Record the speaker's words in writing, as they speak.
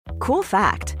Cool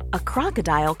fact, a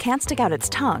crocodile can't stick out its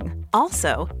tongue.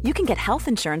 Also, you can get health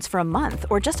insurance for a month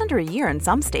or just under a year in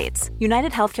some states.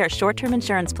 United Healthcare short-term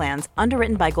insurance plans,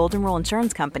 underwritten by Golden Rule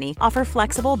Insurance Company, offer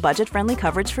flexible, budget-friendly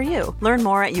coverage for you. Learn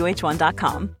more at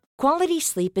uh1.com. Quality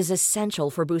sleep is essential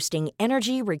for boosting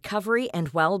energy, recovery, and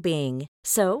well-being.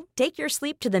 So, take your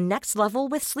sleep to the next level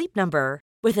with Sleep Number.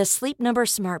 With a Sleep Number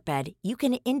smart bed, you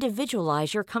can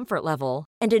individualize your comfort level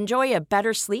and enjoy a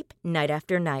better sleep night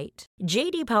after night.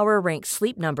 J.D. Power ranks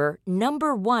Sleep Number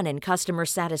number one in customer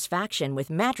satisfaction with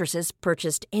mattresses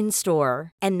purchased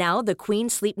in-store. And now the Queen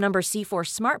Sleep Number C4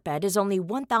 smart bed is only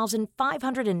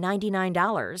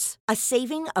 $1,599, a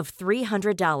saving of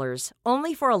 $300,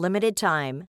 only for a limited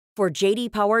time. For J.D.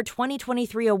 Power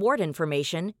 2023 award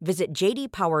information, visit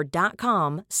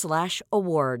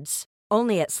jdpower.com/awards.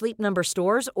 Only at Sleep Number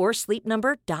stores or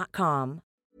sleepnumber.com.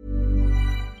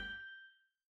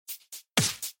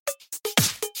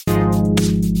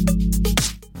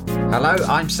 Hello,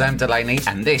 I'm Sam Delaney,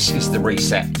 and this is The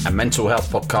Reset, a mental health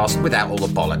podcast without all the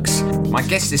bollocks. My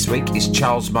guest this week is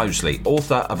Charles Moseley,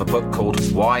 author of a book called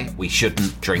Why We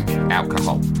Shouldn't Drink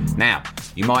Alcohol. Now,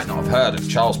 you might not have heard of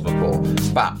Charles before,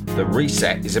 but The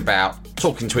Reset is about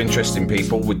talking to interesting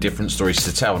people with different stories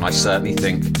to tell, and I certainly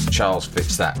think Charles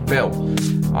fits that bill.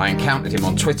 I encountered him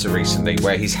on Twitter recently,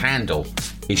 where his handle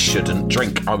is Shouldn't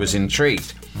Drink. I was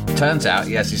intrigued. Turns out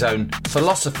he has his own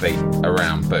philosophy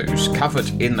around booze, covered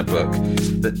in the book,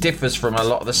 that differs from a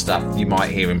lot of the stuff you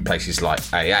might hear in places like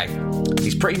AA.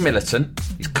 He's pretty militant,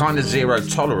 he's kind of zero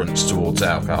tolerance towards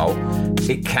alcohol.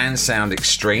 It can sound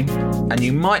extreme, and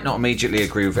you might not immediately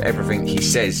agree with everything he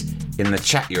says in the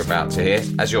chat you're about to hear.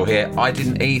 As you'll hear, I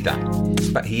didn't either.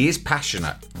 But he is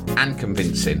passionate and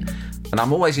convincing, and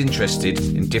I'm always interested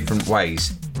in different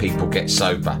ways people get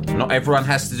sober. Not everyone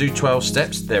has to do 12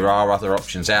 steps. There are other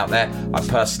options out there. I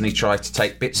personally try to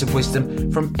take bits of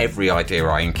wisdom from every idea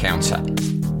I encounter.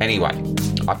 Anyway,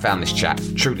 I found this chat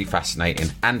truly fascinating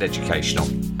and educational,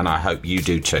 and I hope you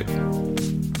do too.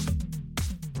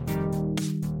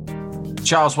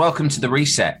 Charles, welcome to The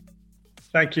Reset.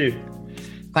 Thank you.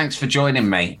 Thanks for joining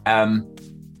me.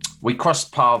 We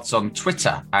crossed paths on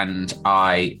Twitter, and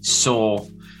I saw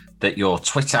that your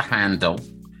Twitter handle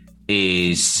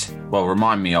is, well,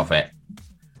 remind me of it.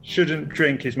 Shouldn't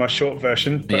Drink is my short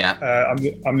version. But, yeah.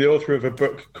 I'm the author of a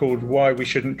book called Why We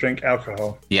Shouldn't Drink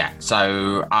Alcohol. Yeah,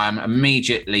 so I'm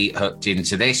immediately hooked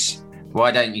into this.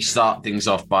 Why don't you start things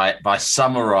off by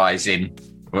summarising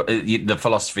the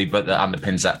philosophy that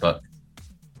underpins that book?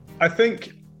 I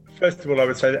think, first of all, I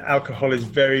would say that alcohol is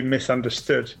very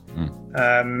misunderstood.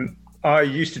 I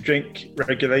used to drink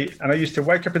regularly, and I used to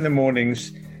wake up in the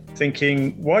mornings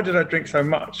thinking, why did I drink so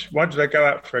much? Why did I go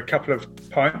out for a couple of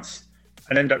pints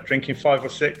and end up drinking 5 or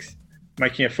 6,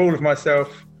 making a fool of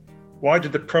myself? Why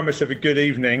did the promise of a good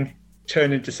evening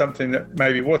turn into something that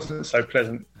maybe wasn't so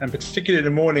pleasant? And particularly in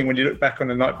the morning, when you look back on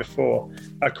the night before,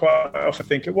 I quite often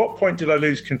think, at what point did I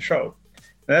lose control?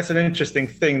 And that's an interesting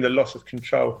thing, the loss of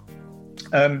control.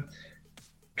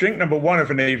 Drink number 1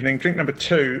 of an evening, drink number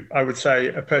 2, I would say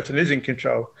a person is in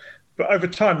control. But over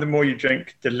time, the more you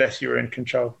drink, the less you're in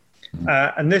control.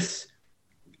 And this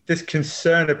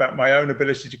concern about my own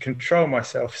ability to control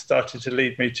myself started to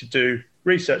lead me to do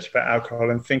research about alcohol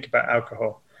and think about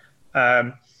alcohol.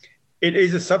 It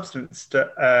is a substance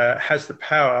that has the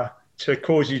power to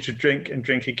cause you to drink and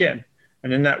drink again.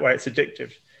 And in that way, it's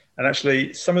addictive. And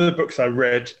actually, some of the books I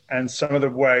read and some of the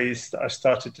ways that I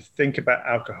started to think about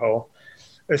alcohol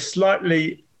are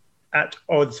slightly at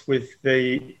odds with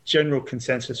the general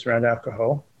consensus around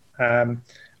alcohol.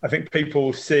 I think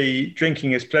people see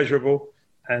drinking as pleasurable,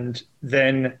 and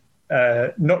then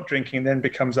not drinking then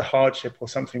becomes a hardship or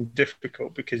something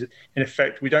difficult, because in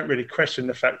effect, we don't really question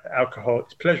the fact that alcohol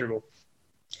is pleasurable.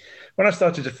 When I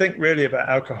started to think really about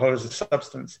alcohol as a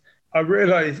substance, I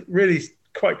really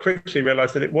quite quickly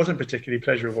realized that it wasn't particularly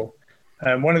pleasurable.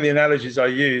 One of the analogies I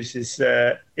use is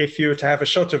if you were to have a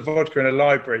shot of vodka in a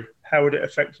library, how would it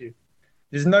affect you?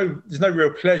 There's no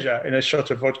real pleasure in a shot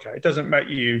of vodka. It doesn't make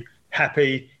you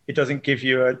happy. It doesn't give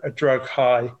you a drug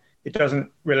high. It doesn't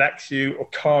relax you or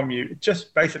calm you. It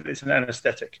just basically it's an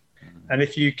anesthetic. And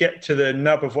if you get to the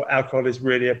nub of what alcohol is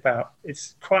really about,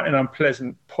 it's quite an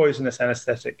unpleasant, poisonous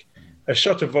anesthetic. A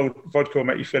shot of vodka will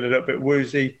make you feel a little bit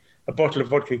woozy. A bottle of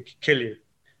vodka could kill you.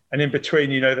 And in between,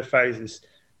 the phases,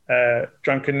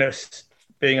 drunkenness,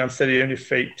 being unsteady on your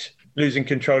feet, losing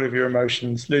control of your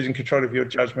emotions, losing control of your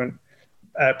judgment,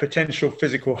 potential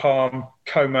physical harm,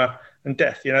 coma, and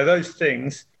death. Those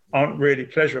things aren't really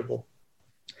pleasurable.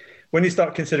 When you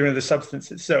start considering the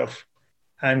substance itself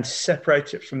and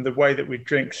separate it from the way that we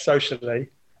drink socially,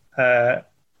 I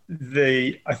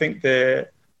think the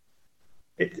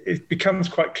it becomes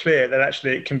quite clear that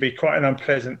actually it can be quite an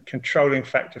unpleasant controlling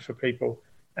factor for people,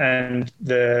 and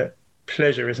the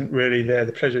pleasure isn't really there.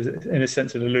 The pleasure is, in a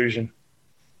sense, an illusion.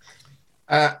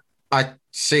 I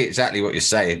see exactly what you're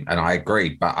saying, and I agree.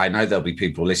 But I know there'll be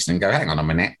people listening and go, hang on a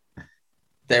minute.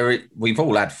 We've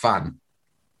all had fun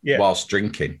whilst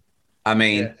drinking. I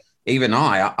mean, even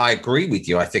I agree with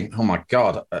you. I think, oh, my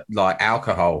God, like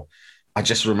alcohol, I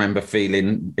just remember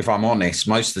feeling, if I'm honest,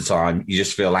 most of the time, you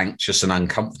just feel anxious and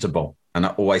uncomfortable and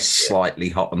always slightly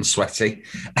hot and sweaty.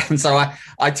 And so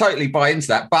I totally buy into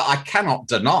that. But I cannot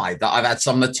deny that I've had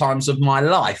some of the times of my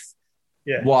life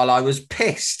while I was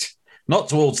pissed. Not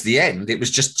towards the end. It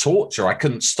was just torture. I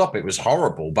couldn't stop. It was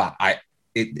horrible, but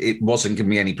it wasn't giving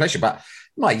me any pleasure. But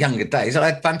in my younger days, I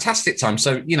had fantastic times.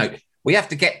 So, we have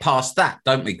to get past that,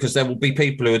 don't we? Because there will be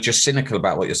people who are just cynical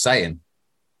about what you're saying.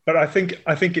 But I think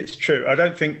it's true. I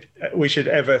don't think we should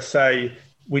ever say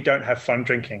we don't have fun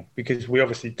drinking, because we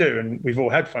obviously do, and we've all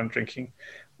had fun drinking.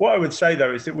 What I would say,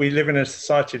 though, is that we live in a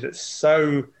society that's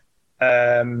so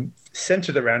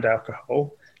centered around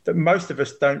alcohol that most of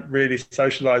us don't really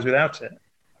socialize without it.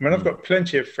 I mean, I've got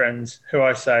plenty of friends who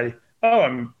I say,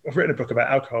 I've written a book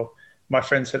about alcohol. My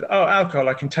friend said, alcohol,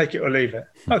 I can take it or leave it.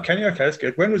 Oh, can you? Okay, that's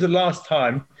good. When was the last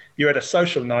time you had a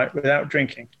social night without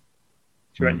drinking?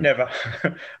 She went, never.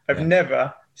 I've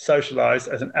never socialized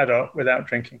as an adult without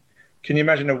drinking. Can you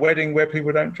imagine a wedding where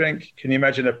people don't drink? Can you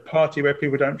imagine a party where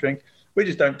people don't drink? We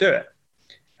just don't do it.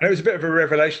 And it was a bit of a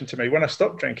revelation to me. When I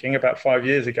stopped drinking about 5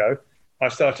 years ago, I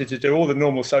started to do all the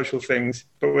normal social things,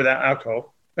 but without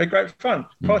alcohol. They're great fun.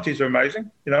 Parties are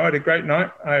amazing. I had a great night.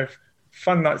 I have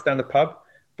fun nights down the pub.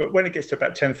 But when it gets to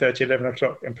about 10:30, 11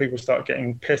 o'clock and people start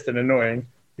getting pissed and annoying,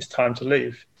 it's time to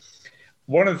leave.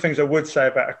 One of the things I would say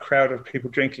about a crowd of people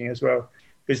drinking as well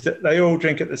is that they all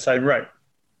drink at the same rate.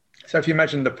 So if you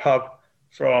imagine the pub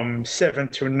from 7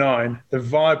 to 9, the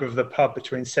vibe of the pub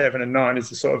between 7 and 9 is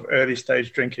the sort of early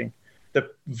stage drinking.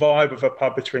 The vibe of a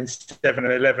pub between 7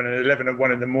 and 11 and 11 and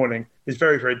 1 in the morning is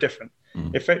very, very different.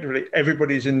 Effectively,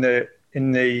 everybody's in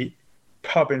the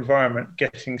pub environment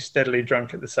getting steadily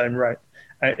drunk at the same rate.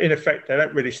 And in effect, they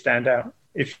don't really stand out.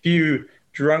 If you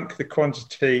drunk the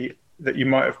quantity that you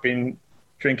might have been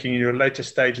drinking in your later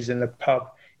stages in the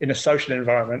pub in a social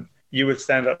environment, you would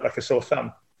stand out like a sore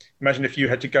thumb. Imagine if you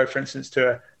had to go, for instance, to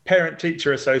a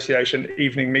parent-teacher association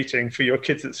evening meeting for your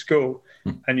kids at school,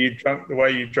 and you drunk the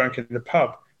way you drank in the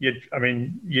pub.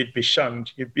 You'd be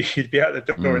shunned. You'd be out the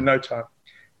door in no time.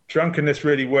 Drunkenness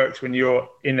really works when you're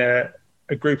in a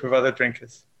group of other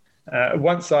drinkers.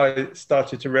 Once I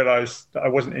started to realize that I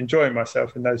wasn't enjoying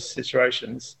myself in those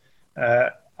situations,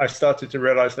 I started to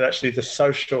realize that actually the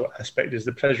social aspect is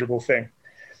the pleasurable thing.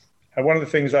 And one of the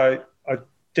things I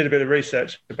did a bit of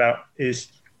research about is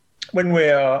when we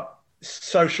are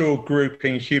social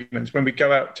grouping humans, when we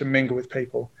go out to mingle with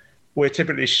people, we're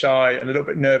typically shy and a little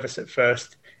bit nervous at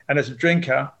first. And as a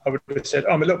drinker, I would have said,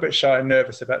 I'm a little bit shy and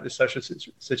nervous about this social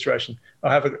situation.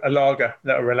 I'll have a lager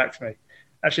that will relax me.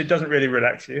 Actually, it doesn't really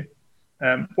relax you.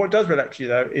 What does relax you,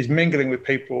 though, is mingling with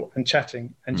people and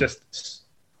chatting and just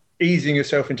easing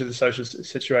yourself into the social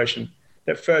situation.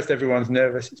 At first, everyone's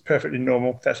nervous. It's perfectly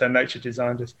normal. That's how nature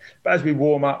designed us. But as we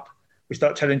warm up, we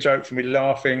start telling jokes and we're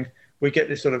laughing. We get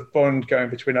this sort of bond going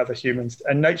between other humans.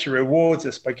 And nature rewards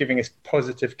us by giving us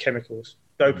positive chemicals,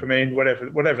 dopamine,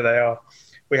 whatever they are.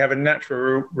 We have a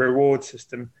natural reward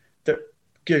system that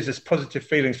gives us positive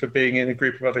feelings for being in a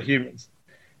group of other humans.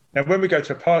 Now, when we go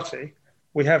to a party,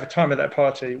 we have a time at that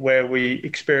party where we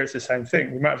experience the same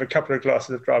thing. We might have a couple of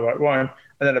glasses of dry white wine,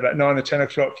 and then about 9 or 10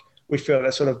 o'clock, we feel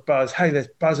that sort of buzz. Hey, the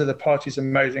buzz of the party's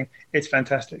amazing. It's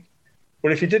fantastic.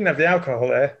 Well, if you didn't have the alcohol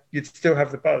there, you'd still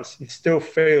have the buzz. You'd still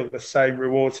feel the same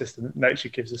reward system that nature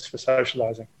gives us for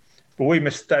socializing. But we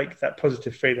mistake that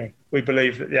positive feeling. We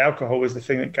believe that the alcohol was the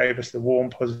thing that gave us the warm,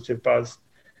 positive buzz.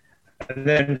 And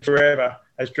then forever,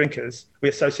 as drinkers, we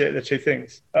associate the two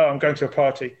things. Oh, I'm going to a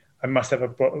party. I must have a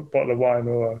bottle of wine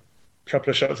or a couple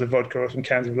of shots of vodka or some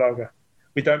cans of lager.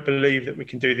 We don't believe that we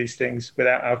can do these things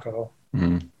without alcohol.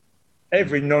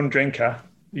 Every non-drinker,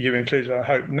 you included, I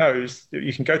hope, knows that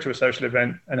you can go to a social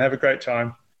event and have a great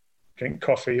time, drink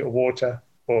coffee or water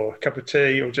or a cup of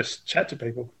tea or just chat to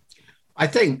people. I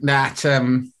think that,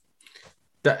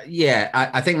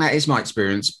 I think that is my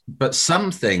experience. But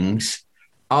some things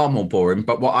are more boring.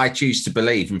 But what I choose to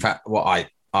believe, in fact, what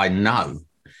I know,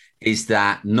 is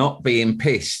that not being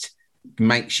pissed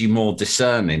makes you more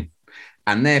discerning.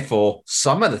 And therefore,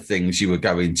 some of the things you were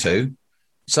going to,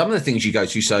 some of the things you go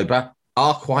to sober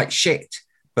are quite shit.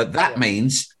 But that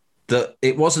means that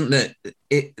it wasn't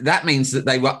that means that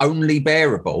they were only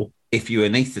bearable if you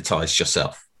anaesthetized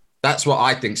yourself. That's what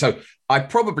I think. So I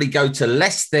probably go to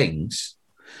less things.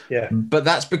 Yeah. But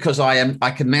that's because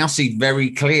I can now see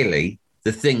very clearly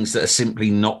the things that are simply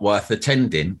not worth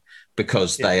attending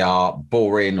because they are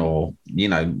boring or,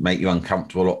 make you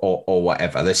uncomfortable or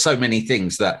whatever. There's so many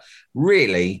things that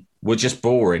really were just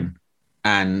boring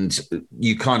and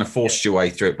you kind of forced your way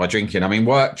through it by drinking. I mean,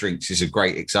 work drinks is a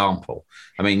great example.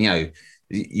 I mean,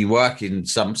 you work in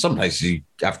some places, you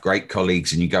have great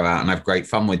colleagues and you go out and have great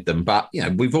fun with them. But,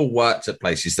 we've all worked at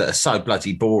places that are so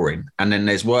bloody boring. And then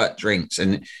there's work drinks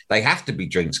and they have to be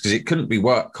drinks because it couldn't be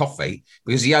work coffee,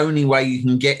 because the only way you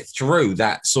can get through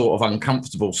that sort of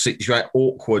uncomfortable,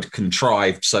 awkward,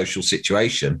 contrived social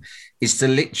situation is to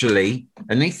literally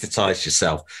anaesthetize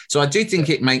yourself. So I do think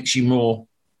it makes you more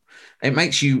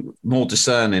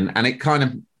discerning,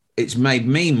 and it's made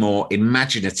me more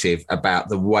imaginative about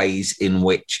the ways in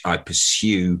which I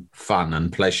pursue fun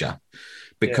and pleasure,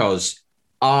 because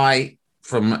really,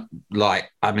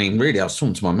 I was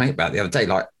talking to my mate about it the other day,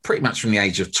 like pretty much from the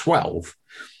age of 12,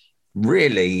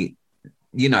 really,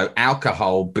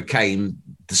 alcohol became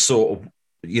the sort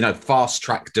of, fast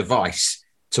track device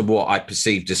to what I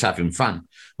perceived as having fun,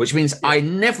 which means I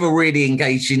never really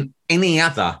engaged in any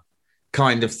other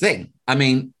kind of thing. I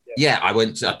mean,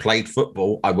 I played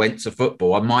football. I went to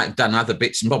football. I might have done other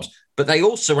bits and bobs, but they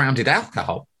all surrounded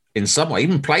alcohol in some way.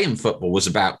 Even playing football was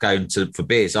about going for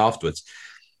beers afterwards.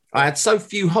 I had so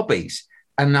few hobbies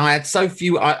and I had so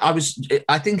few.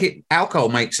 I think alcohol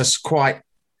makes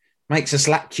us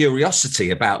lack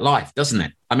curiosity about life, doesn't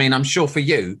it? I mean, I'm sure for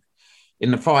you,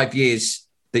 in the 5 years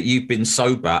that you've been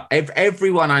sober,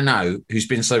 everyone I know who's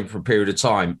been sober for a period of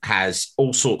time has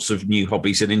all sorts of new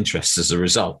hobbies and interests as a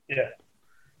result. Yeah.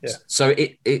 Yeah. So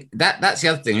that's the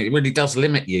other thing. It really does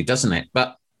limit you, doesn't it?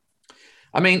 But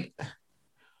I mean,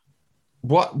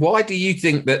 why do you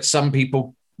think that some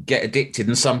people get addicted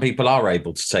and some people are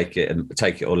able to take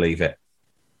it or leave it?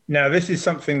 Now, this is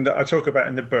something that I talk about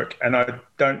in the book, and I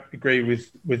don't agree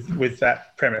with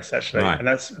that premise, actually. Right. And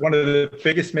that's one of the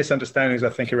biggest misunderstandings, I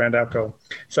think, around alcohol.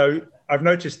 So I've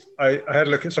noticed, I had a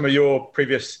look at some of your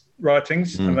previous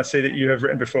writings, and I see that you have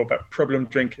written before about problem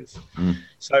drinkers.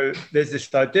 So there's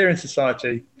this idea in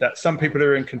society that some people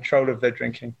are in control of their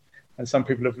drinking and some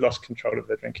people have lost control of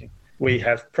their drinking. We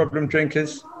have problem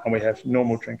drinkers and we have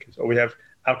normal drinkers, or we have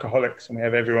alcoholics and we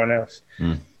have everyone else.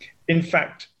 In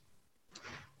fact,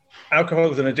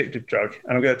 alcohol is an addictive drug,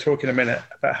 and I'm going to talk in a minute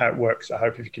about how it works, I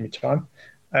hope, if you give me time.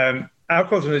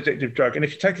 Alcohol is an addictive drug, and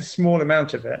if you take a small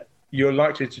amount of it, you're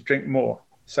likely to drink more.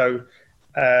 So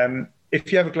if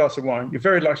you have a glass of wine, you're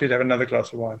very likely to have another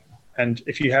glass of wine. And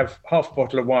if you have half a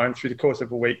bottle of wine through the course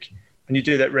of a week, and you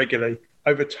do that regularly,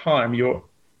 over time, your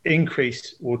intake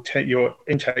will tend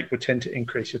to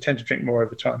increase. You'll tend to drink more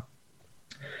over time.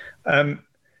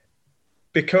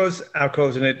 Because alcohol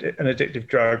is an addictive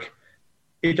drug,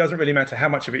 it doesn't really matter how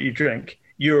much of it you drink.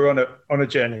 You're on a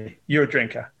journey. You're a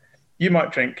drinker. You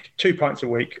might drink 2 pints a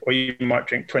week, or you might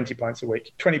drink 20 pints a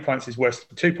week. 20 pints is worse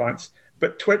than 2 pints,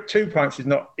 but 2 pints is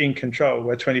not in control,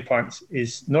 where 20 pints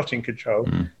is not in control.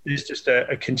 It's just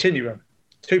a continuum.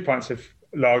 2 pints of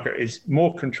lager is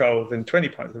more control than 20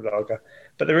 pints of lager,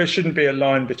 but there shouldn't be a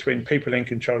line between people in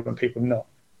control and people not.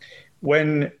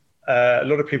 When a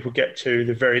lot of people get to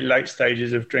the very late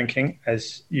stages of drinking,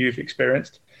 as you've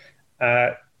experienced,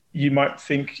 you might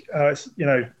think,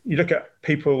 you look at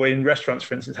people in restaurants,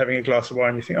 for instance, having a glass of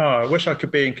wine, you think, I wish I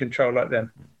could be in control like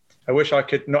them. I wish I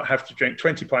could not have to drink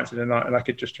 20 pints in a night and I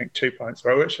could just drink 2 pints,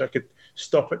 or I wish I could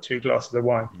stop at 2 glasses of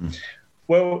wine.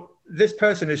 Well, this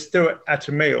person is still at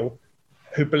a meal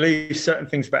who believes certain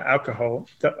things about alcohol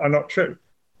that are not true.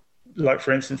 Like,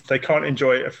 for instance, they can't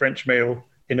enjoy a French meal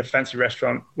in a fancy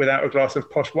restaurant without a glass of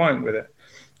posh wine with it.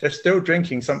 They're still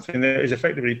drinking something that is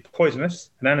effectively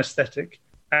poisonous and anesthetic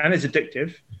and is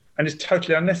addictive and is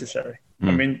totally unnecessary. I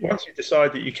mean, once you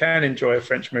decide that you can enjoy a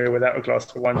French meal without a glass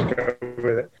of wine to go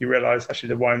with it, you realize actually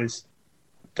the wine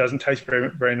doesn't taste very,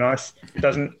 very nice. It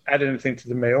doesn't add anything to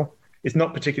the meal. It's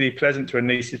not particularly pleasant to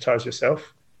anesthetize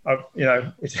yourself.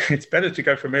 It's better to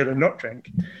go for a meal and not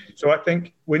drink. So I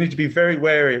think we need to be very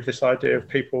wary of this idea of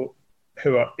people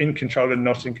who are in control and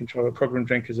not in control, or problem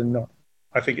drinkers and not.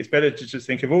 I think it's better to just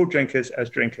think of all drinkers as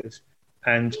drinkers.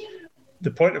 And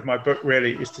the point of my book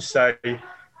really is to say,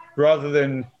 rather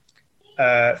than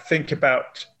think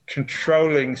about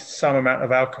controlling some amount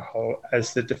of alcohol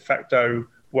as the de facto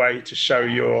way to show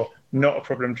you're not a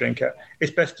problem drinker,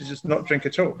 it's best to just not drink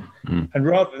at all. And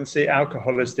rather than see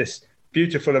alcohol as this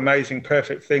beautiful, amazing,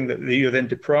 perfect thing that you're then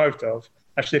deprived of,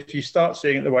 actually, if you start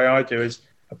seeing it the way I do, as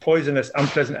a poisonous,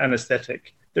 unpleasant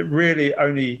anesthetic that really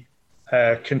only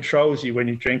controls you when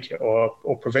you drink it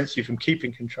or prevents you from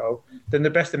keeping control, then the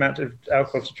best amount of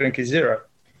alcohol to drink is 0.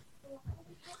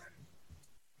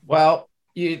 Well,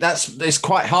 it's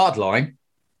quite hard line,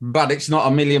 but it's not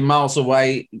a million miles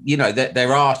away. You know,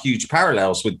 there are huge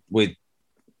parallels with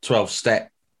 12-step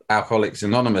Alcoholics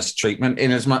Anonymous treatment,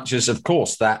 in as much as, of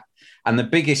course, that. And the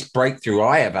biggest breakthrough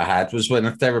I ever had was when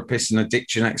a therapist and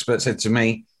addiction expert said to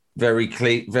me very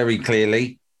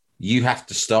clearly, you have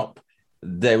to stop.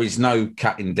 There is no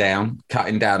cutting down.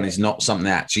 Cutting down is not something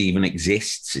that actually even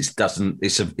exists. It's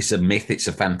a myth. It's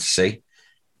a fantasy.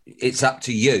 It's up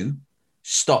to you.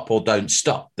 Stop or don't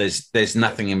stop. There's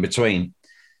nothing in between.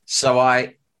 So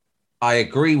I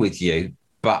agree with you.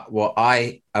 But what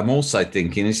I am also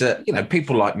thinking is that, you know,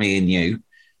 people like me and you,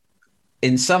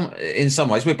 in some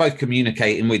ways, we're both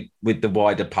communicating with the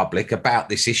wider public about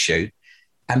this issue.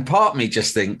 And part of me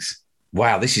just thinks,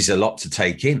 wow, this is a lot to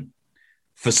take in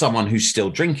for someone who's still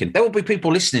drinking. There will be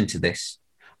people listening to this.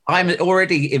 I'm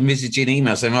already envisaging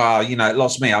emails saying, oh, you know, it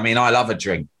lost me. I mean, I love a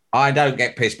drink. I don't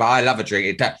get pissed, but I love a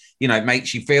drink. It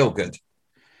makes you feel good.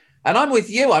 And I'm with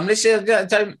you. I'm listening.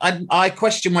 I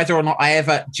question whether or not I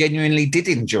ever genuinely did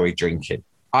enjoy drinking.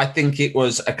 I think it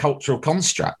was a cultural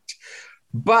construct.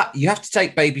 But you have to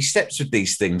take baby steps with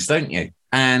these things, don't you?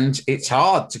 And it's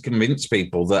hard to convince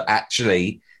people that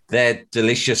actually their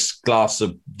delicious glass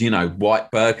of, you know, white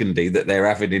burgundy that they're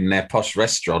having in their posh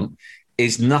restaurant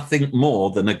is nothing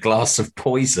more than a glass of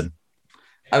poison.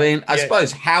 I mean, I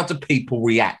suppose, how do people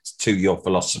react to your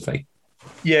philosophy?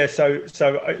 Yeah, so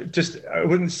I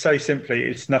wouldn't say simply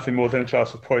it's nothing more than a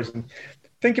glass of poison.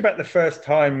 Think about the first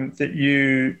time that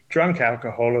you drank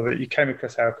alcohol or that you came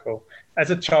across alcohol. As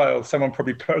a child, someone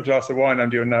probably put a glass of wine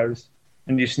under your nose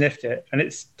and you sniffed it and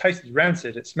it tasted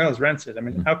rancid. It smells rancid. I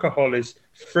mean, alcohol is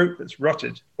fruit that's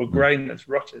rotted or grain that's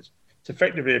rotted. It's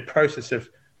effectively a process of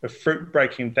fruit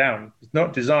breaking down. It's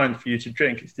not designed for you to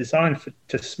drink. It's designed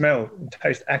to smell and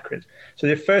taste acrid. So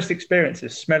your first experience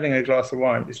is smelling a glass of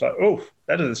wine. It's like, oh,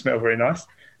 that doesn't smell very nice.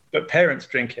 But parents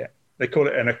drink it. They call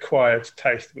it an acquired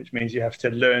taste, which means you have to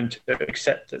learn to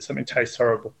accept that something tastes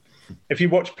horrible. If you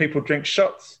watch people drink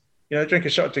shots, you know, drink a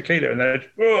shot of tequila and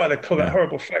they call that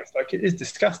horrible face. Like, it is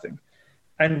disgusting.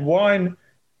 And wine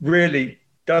really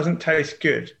doesn't taste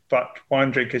good, but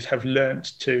wine drinkers have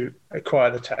learned to acquire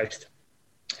the taste.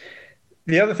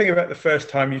 The other thing about the first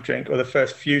time you drink or the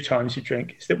first few times you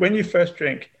drink is that when you first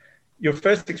drink, your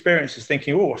first experience is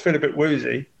thinking, oh, I feel a bit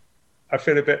woozy. I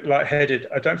feel a bit lightheaded.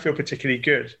 I don't feel particularly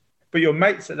good. But your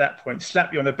mates at that point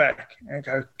slap you on the back and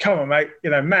go, come on, mate, you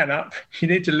know, man up. You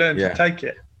need to learn to take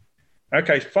it.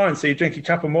 Okay, fine. So you drink a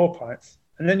couple more pints.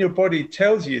 And then your body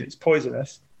tells you it's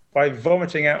poisonous by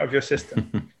vomiting out of your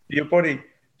system. Your body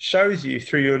shows you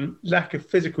through your lack of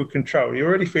physical control. You're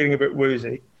already feeling a bit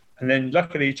woozy. And then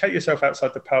luckily you take yourself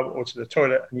outside the pub or to the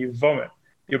toilet and you vomit.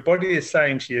 Your body is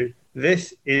saying to you,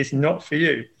 this is not for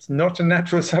you. It's not a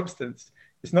natural substance.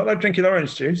 It's not like drinking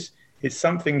orange juice. It's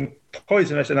something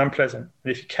poisonous and unpleasant.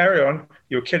 And if you carry on,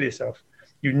 you'll kill yourself.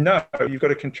 You know you've got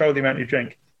to control the amount you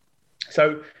drink.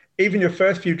 So even your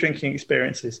first few drinking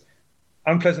experiences,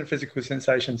 unpleasant physical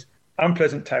sensations,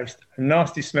 unpleasant taste, a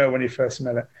nasty smell when you first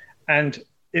smell it, and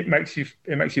it makes you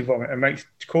vomit and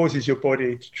causes your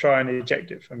body to try and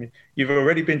eject it from you. You've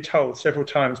already been told several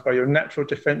times by your natural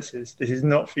defenses, this is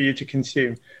not for you to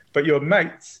consume. But your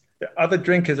mates, the other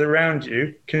drinkers around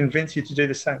you, convince you to do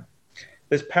the same.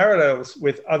 There's parallels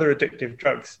with other addictive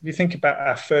drugs. If you think about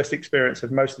our first experience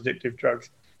of most addictive drugs,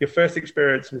 your first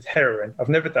experience with heroin, I've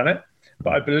never done it,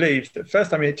 but I believe that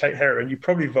first time you take heroin, you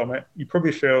probably vomit, you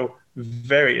probably feel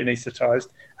very anaesthetized,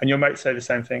 and your mates say the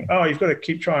same thing. Oh, you've got to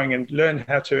keep trying and learn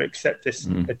how to accept this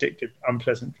addictive,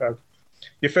 unpleasant drug.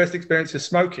 Your first experience is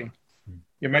smoking.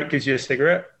 Your mate gives you a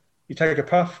cigarette, you take a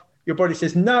puff, your body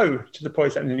says no to the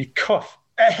poison, and then you cough.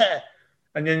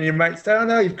 And then your mates say, oh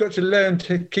no, you've got to learn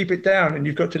to keep it down and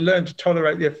you've got to learn to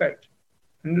tolerate the effect.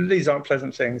 And these aren't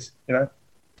pleasant things, you know.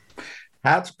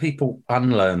 How do people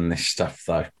unlearn this stuff,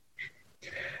 though?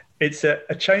 It's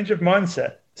a change of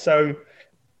mindset. So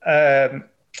I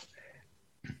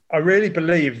really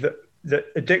believe that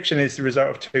addiction is the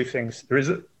result of two things.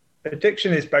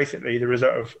 Addiction is basically the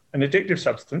result of an addictive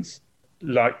substance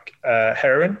like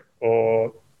heroin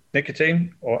or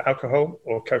nicotine or alcohol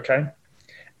or cocaine,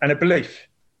 and a belief.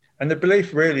 And the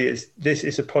belief really is this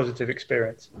is a positive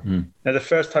experience. Now, the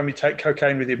first time you take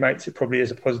cocaine with your mates, it probably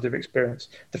is a positive experience.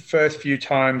 The first few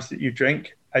times that you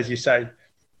drink, as you say,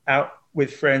 out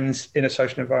with friends in a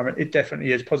social environment, it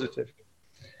definitely is positive.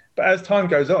 But as time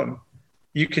goes on,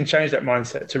 you can change that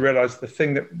mindset to realize the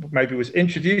thing that maybe was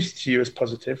introduced to you as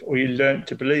positive or you learned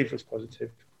to believe was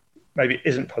positive, maybe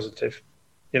isn't positive.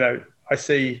 You know, I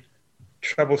see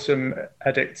troublesome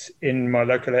addicts in my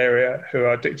local area who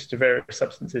are addicted to various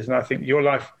substances. And I think your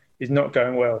life is not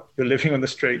going well. You're living on the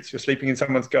streets, you're sleeping in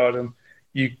someone's garden.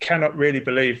 You cannot really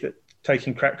believe that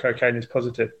taking crack cocaine is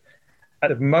positive. At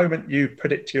the moment you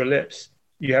put it to your lips,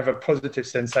 you have a positive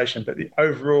sensation, but the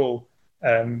overall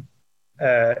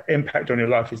impact on your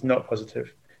life is not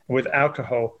positive. And with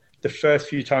alcohol, the first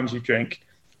few times you drink,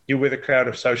 you're with a crowd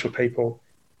of social people,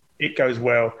 it goes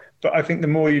well. But I think the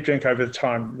more you drink over the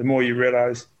time, the more you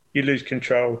realize you lose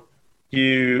control,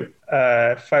 you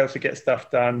fail to get stuff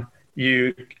done,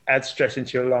 you add stress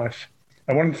into your life.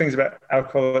 And one of the things about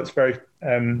alcohol that's very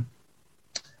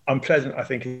unpleasant, I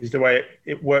think, is the way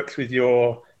it works with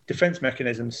your defense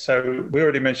mechanisms. So we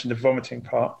already mentioned the vomiting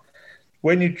part.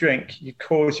 When you drink, you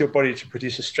cause your body to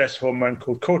produce a stress hormone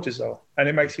called cortisol, and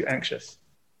it makes you anxious.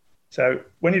 So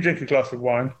when you drink a glass of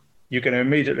wine, you're going to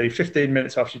immediately, 15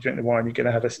 minutes after you drink the wine, you're going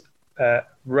to have a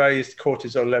raised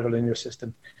cortisol level in your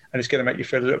system, and it's going to make you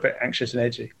feel a little bit anxious and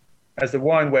edgy. As the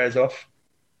wine wears off,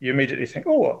 you immediately think,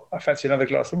 oh, I fancy another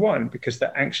glass of wine, because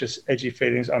that anxious, edgy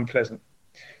feeling is unpleasant.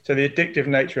 So the addictive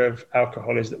nature of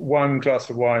alcohol is that one glass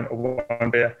of wine or one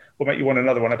beer will make you want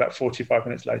another one about 45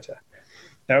 minutes later.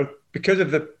 Now, because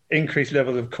of the increased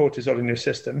levels of cortisol in your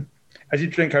system, as you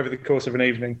drink over the course of an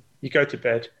evening, you go to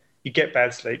bed, you get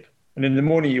bad sleep, and in the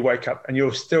morning you wake up and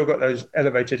you've still got those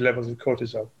elevated levels of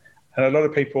cortisol. And a lot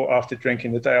of people after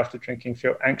drinking, the day after drinking,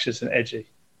 feel anxious and edgy.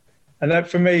 And that,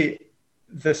 for me,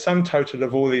 the sum total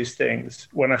of all these things,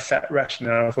 when I sat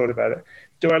rationally and I thought about it,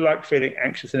 do I like feeling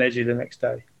anxious and edgy the next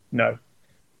day? No.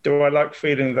 Do I like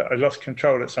feeling that I lost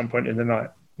control at some point in the night?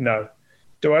 No.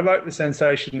 Do I like the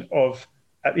sensation of,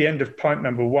 at the end of pint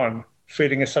number 1,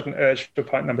 feeling a sudden urge for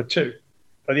pint number 2?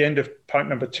 By the end of pint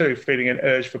number 2, feeling an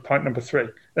urge for pint number 3?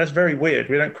 That's very weird.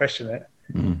 We don't question it.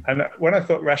 And when I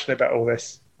thought rationally about all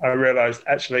this, I realized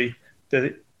actually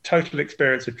the total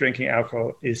experience of drinking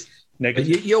alcohol is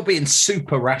negative. You're being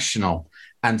super rational,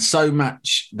 and so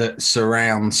much that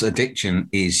surrounds addiction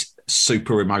is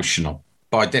super emotional.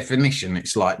 By definition,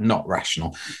 it's like not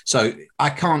rational. So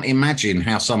I can't imagine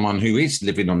how someone who is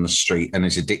living on the street and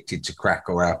is addicted to crack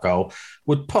or alcohol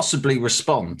would possibly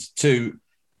respond to,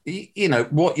 you know,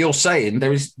 what you're saying.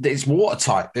 It's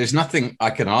watertight. There's nothing I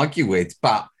can argue with.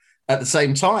 But at the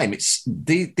same time, it's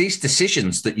these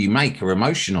decisions that you make are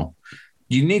emotional.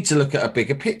 You need to look at a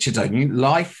bigger picture, don't you?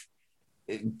 Life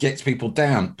gets people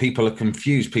down. People are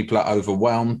confused. People are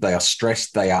overwhelmed. They are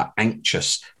stressed. They are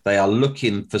anxious. They are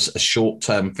looking for a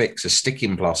short-term fix, a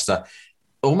sticking plaster,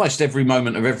 almost every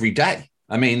moment of every day.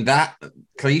 I mean, that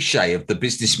cliche of the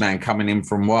businessman coming in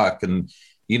from work and,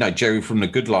 you know, Jerry from The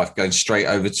Good Life going straight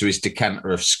over to his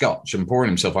decanter of scotch and pouring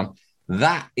himself on,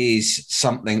 that is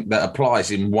something that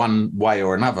applies in one way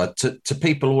or another to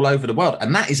people all over the world.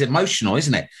 And that is emotional,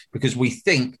 isn't it? Because we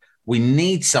think we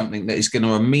need something that is going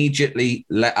to immediately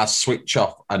let us switch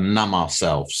off and numb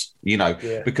ourselves, you know,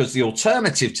 because the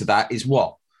alternative to that is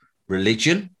what?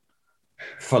 Religion,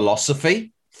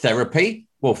 philosophy, therapy.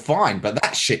 Well, fine, but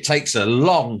that shit takes a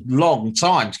long, long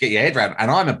time to get your head around.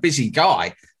 And I'm a busy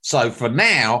guy. So for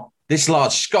now, this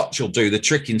large scotch will do the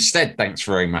trick instead. Thanks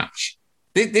very much.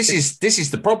 This is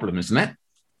the problem, isn't it?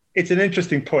 It's an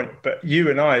interesting point, but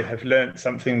you and I have learned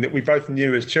something that we both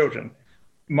knew as children.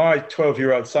 My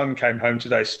 12-year-old son came home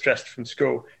today stressed from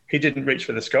school. He didn't reach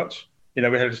for the scotch. You know,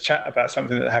 we had a chat about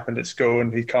something that happened at school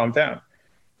and he calmed down.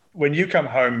 When you come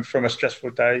home from a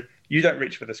stressful day, you don't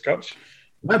reach for the scotch.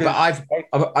 No,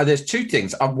 but there's two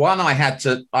things. One,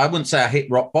 I wouldn't say I hit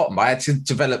rock bottom, but I had to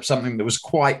develop something that was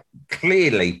quite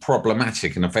clearly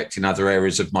problematic and affecting other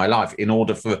areas of my life in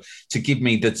order to give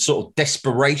me the sort of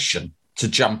desperation to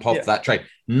jump off that train.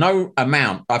 No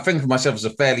amount, I think of myself as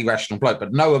a fairly rational bloke,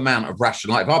 but no amount of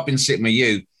rational. Like if I'd been sitting with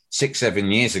you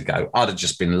 6-7 years ago, I'd have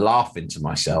just been laughing to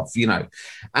myself, you know.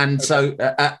 And so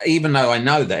even though I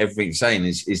know that everything you're saying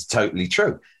is totally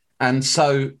true. And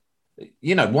so,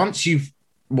 you know, once you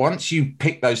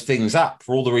pick those things up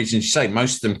for all the reasons you say,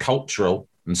 most of them cultural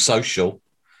and social,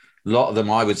 a lot of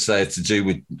them I would say are to do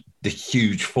with the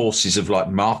huge forces of like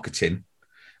marketing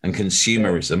and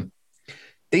consumerism.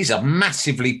 These are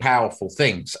massively powerful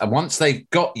things. And once they've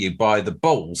got you by the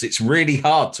balls, it's really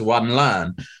hard to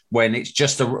unlearn when it's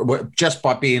just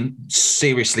by being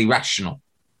seriously rational.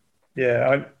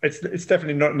 Yeah, it's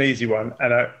definitely not an easy one.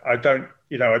 And I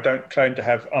don't claim to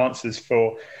have answers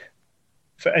for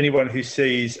anyone who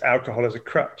sees alcohol as a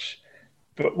crutch.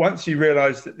 But once you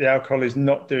realize that the alcohol is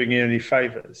not doing you any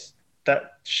favors,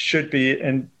 that should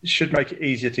make it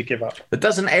easier to give up. But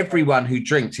doesn't everyone who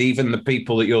drinks, even the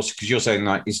people that because you're saying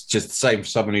like it's just the same for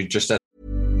someone who just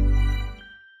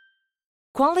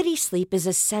Quality sleep is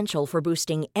essential for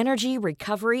boosting energy,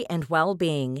 recovery, and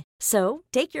well-being. So,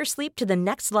 take your sleep to the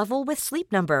next level with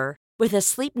Sleep Number. With a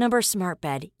Sleep Number smart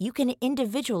bed, you can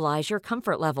individualize your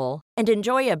comfort level and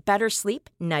enjoy a better sleep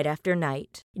night after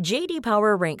night. J.D.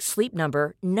 Power ranks Sleep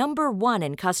Number number 1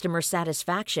 in customer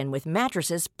satisfaction with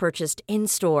mattresses purchased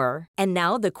in-store. And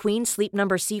now the Queen Sleep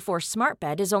Number C4 smart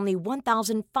bed is only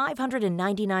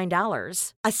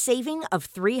 $1,599, a saving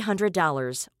of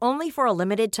 $300, only for a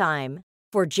limited time.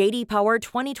 For JD Power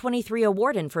 2023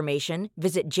 award information,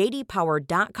 visit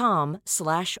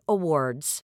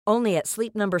jdpower.com/awards. Only at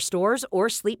Sleep Number stores or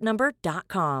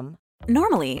sleepnumber.com.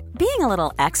 Normally, being a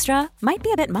little extra might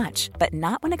be a bit much, but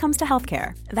not when it comes to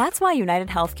healthcare. That's why United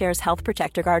Healthcare's Health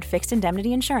Protector Guard fixed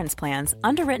indemnity insurance plans,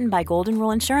 underwritten by Golden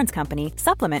Rule Insurance Company,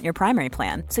 supplement your primary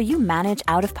plan so you manage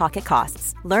out-of-pocket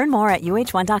costs. Learn more at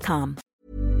uh1.com.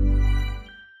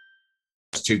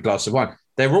 2 glasses of wine.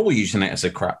 They're all using it as a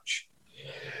crutch.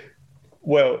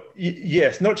 Well,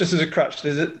 yes, not just as a crutch.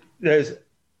 There's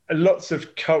lots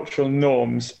of cultural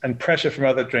norms and pressure from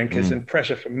other drinkers and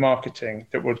pressure from marketing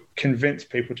that would convince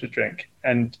people to drink.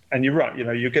 And you're right,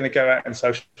 you're going to go out in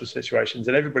social situations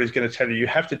and everybody's going to tell you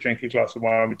have to drink a glass of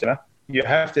wine with dinner. You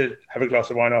have to have a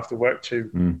glass of wine after work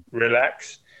to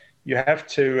relax. You have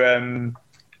to,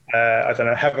 have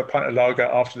a pint of lager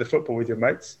after the football with your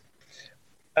mates.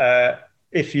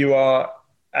 If you are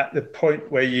at the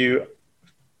point where you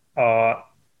are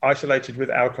isolated with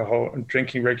alcohol and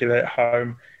drinking regularly at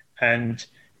home, and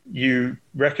you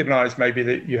recognize maybe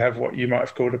that you have what you might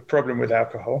have called a problem with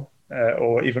alcohol,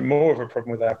 or even more of a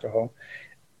problem with alcohol,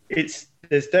 there's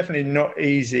definitely not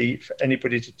easy for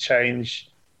anybody to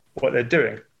change what they're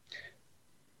doing.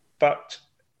 But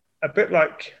a bit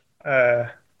like,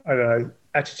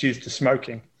 attitudes to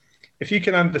smoking, if you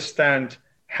can understand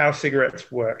how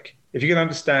cigarettes work, if you can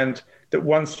understand that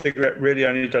one cigarette really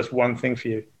only does one thing for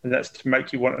you, and that's to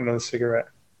make you want another cigarette.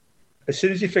 As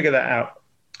soon as you figure that out,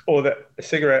 or that a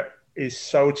cigarette is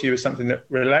sold to you as something that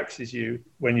relaxes you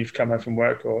when you've come home from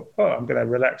work, or, I'm going to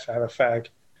relax, I have a fag.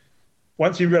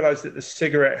 Once you realize that the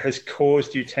cigarette has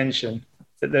caused you tension,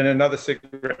 that then another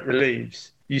cigarette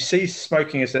relieves, you see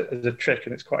smoking as a trick,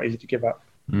 and it's quite easy to give up.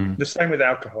 The same with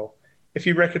alcohol. If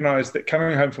you recognize that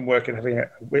coming home from work and having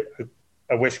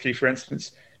a whiskey, for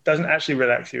instance, doesn't actually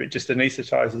relax you, it just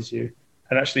anesthetizes you.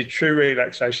 And actually true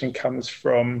relaxation comes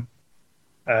from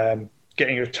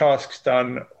getting your tasks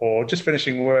done, or just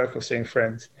finishing work, or seeing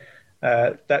friends.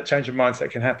 That change of mindset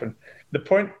can happen. The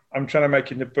point I'm trying to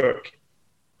make in the book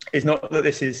is not that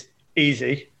this is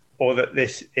easy, or that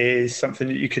this is something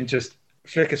that you can just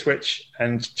flick a switch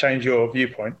and change your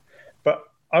viewpoint. But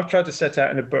I've tried to set out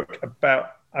in the book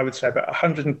about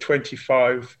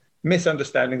 125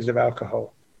 misunderstandings of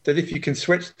alcohol, that if you can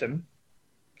switch them,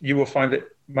 you will find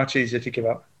it much easier to give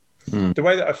up. The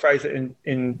way that I phrase it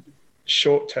in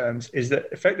short terms is that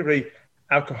effectively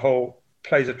alcohol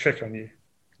plays a trick on you.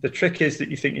 The trick is that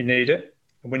you think you need it,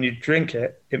 and when you drink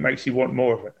it, it makes you want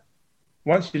more of it.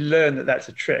 Once you learn that that's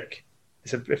a trick,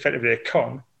 it's effectively a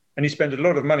con, and you spend a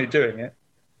lot of money doing it,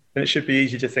 then it should be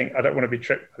easy to think, I don't want to be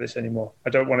tricked by this anymore. I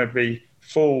don't want to be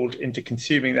fooled into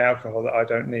consuming the alcohol that I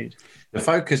don't need. The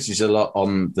focus is a lot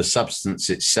on the substance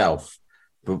itself,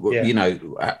 but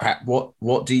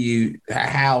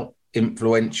how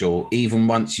influential, even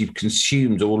once you've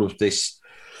consumed all of this,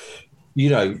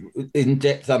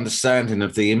 in-depth understanding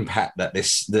of the impact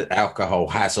that alcohol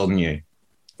has on you,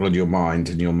 on your mind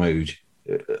and your mood,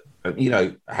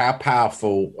 how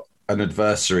powerful an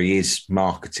adversary is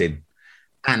marketing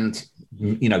and,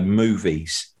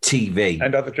 movies, TV.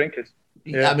 And other drinkers.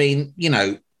 Yeah. I mean,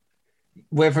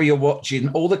 whether you're watching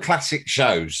all the classic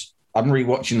shows, I'm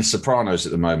rewatching The Sopranos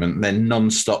at the moment, and they're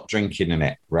non-stop drinking in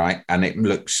it, right? And it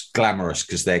looks glamorous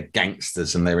because they're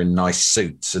gangsters and they're in nice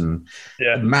suits. And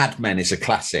Mad Men is a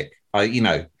classic,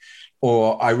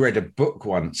 Or I read a book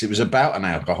once. It was about an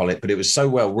alcoholic, but it was so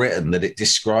well written that it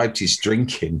described his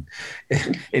drinking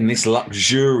in this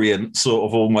luxuriant, sort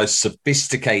of almost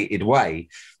sophisticated way,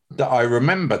 that I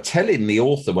remember telling the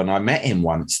author when I met him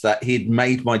once that he'd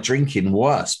made my drinking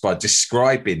worse by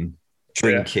describing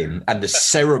drinking and the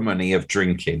ceremony of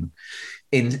drinking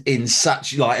in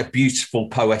such like a beautiful,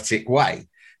 poetic way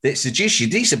that suggests you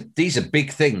these are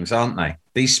big things, aren't they?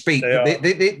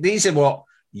 These are what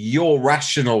your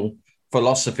rational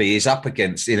philosophy is up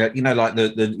against, like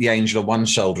the angel on one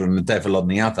shoulder and the devil on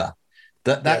the other.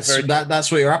 That's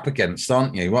what you're up against,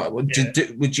 aren't you?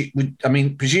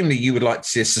 Presumably you would like to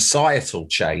see a societal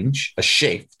change, a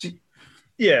shift.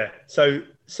 Yeah. So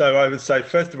I would say,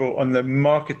 first of all, on the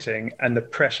marketing and the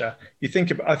pressure, I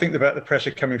think about the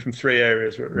pressure coming from three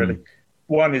areas, really.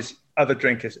 one is other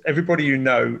drinkers. Everybody you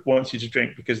know wants you to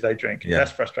drink because they drink. Yeah.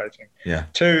 That's frustrating. Yeah.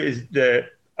 Two is the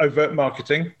overt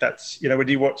marketing. That's, when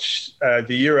you watch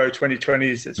the Euro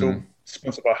 2020s, it's all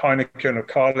sponsored by Heineken or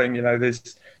Carling.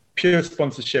 There's pure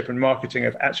sponsorship and marketing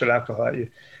of actual alcohol at you.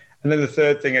 And then the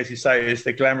third thing, as you say, is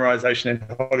the glamorization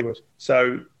in Hollywood.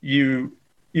 So you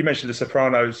mentioned The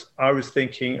Sopranos. I was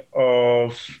thinking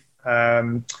of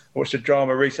I watched a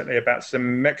drama recently about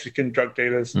some Mexican drug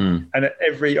dealers, and at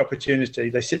every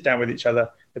opportunity they sit down with each other,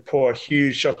 they pour a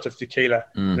huge shot of tequila,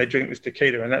 and they drink this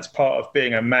tequila, and that's part of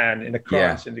being a man in a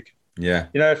crime syndicate. Yeah.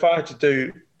 If I had to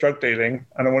do drug dealing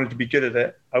and I wanted to be good at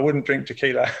it, I wouldn't drink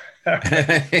tequila.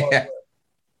 Yeah.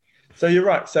 So you're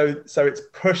right. So it's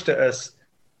pushed at us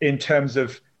in terms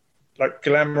of like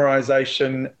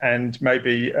glamorization, and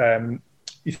maybe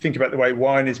you think about the way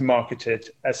wine is marketed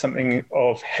as something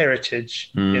of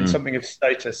heritage, in something of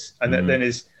status, and that then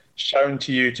is shown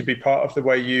to you to be part of the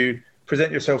way you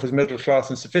present yourself as middle class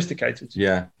and sophisticated.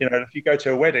 Yeah. If you go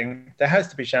to a wedding, there has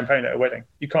to be champagne at a wedding.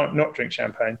 You can't not drink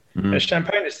champagne. And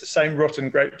champagne is the same rotten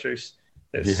grape juice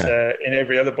that's in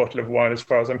every other bottle of wine, as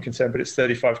far as I'm concerned, but it's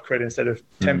 35 quid instead of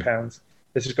 £10.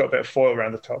 This has got a bit of foil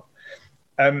around the top.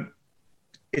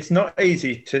 It's not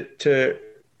easy to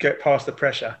get past the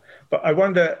pressure. But I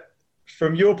wonder,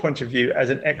 from your point of view as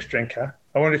an ex-drinker,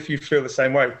 I wonder if you feel the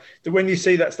same way, that when you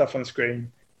see that stuff on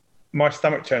screen, my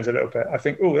stomach turns a little bit. I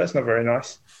think, oh, that's not very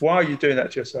nice. Why are you doing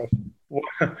that to yourself?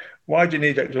 Why do you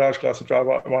need a large glass of dry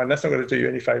wine? That's not going to do you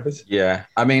any favours. Yeah.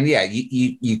 I mean,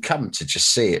 you come to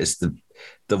just see it as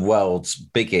the world's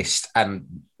biggest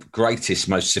and greatest,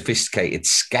 most sophisticated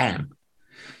scam.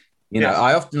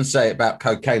 I often say about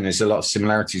cocaine, there's a lot of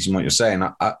similarities in what you're saying.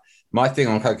 My thing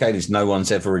on cocaine is no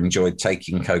one's ever enjoyed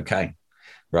taking cocaine,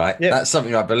 right? Yeah. That's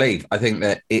something I believe. I think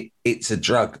that it's a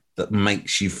drug that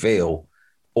makes you feel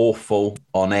awful,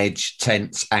 on edge,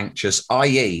 tense, anxious,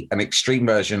 i.e. an extreme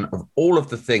version of all of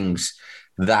the things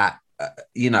that,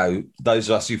 those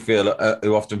of us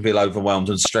who often feel overwhelmed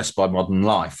and stressed by modern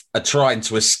life are trying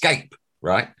to escape,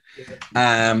 right?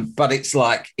 Yeah. But it's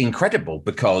like incredible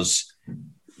because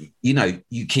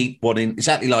you keep wanting,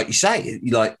 exactly like you say,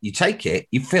 you take it,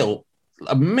 you feel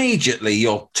immediately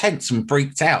you're tense and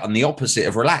freaked out and the opposite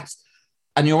of relaxed.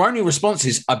 And your only response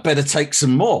is, I better take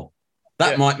some more.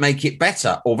 That might make it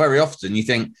better. Or very often you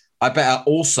think, I better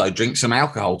also drink some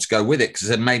alcohol to go with it, because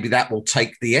then maybe that will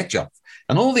take the edge off.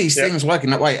 And all these things work in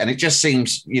that way. And it just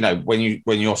seems, when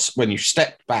you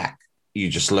step back, you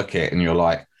just look at it and you're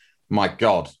like, my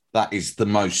God, that is the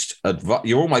most,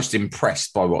 you're almost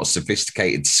impressed by what a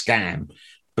sophisticated scam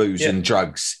booze and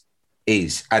drugs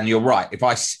is. And you're right. If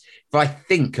I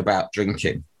think about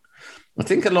drinking, I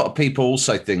think a lot of people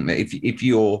also think that if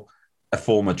you're a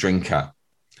former drinker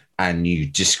and you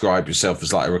describe yourself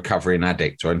as like a recovering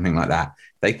addict or anything like that,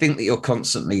 they think that you're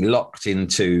constantly locked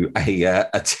into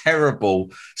a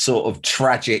terrible sort of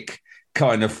tragic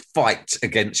kind of fight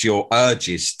against your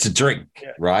urges to drink,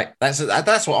 right? That's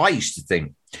what I used to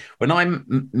think. When I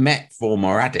met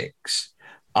former addicts,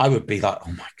 I would be like,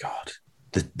 oh my God,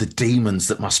 the demons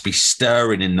that must be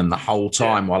stirring in them the whole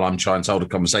time while I'm trying to hold a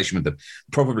conversation with them.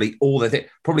 Probably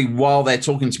while they're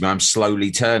talking to me, I'm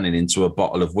slowly turning into a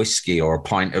bottle of whiskey or a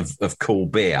pint of cool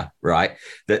beer, right?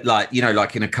 That like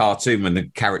in a cartoon when the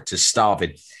character's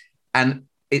starving. And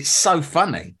it's so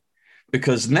funny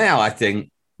because now I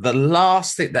think the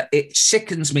last thing that it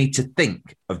sickens me to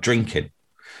think of drinking.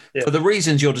 Yeah. For the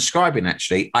reasons you're describing,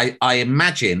 actually, I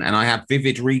imagine and I have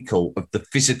vivid recall of the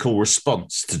physical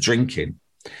response to drinking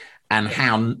and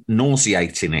how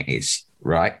nauseating it is,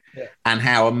 right? Yeah. And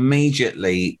how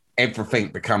immediately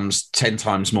everything becomes 10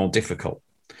 times more difficult.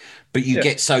 But you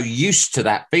get so used to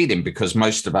that feeling because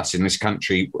most of us in this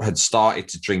country had started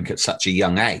to drink at such a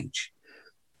young age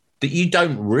that you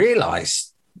don't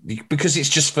realise, because it's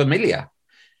just familiar.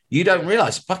 You don't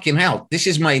realize, fucking hell, this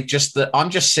is made just that I'm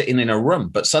just sitting in a room,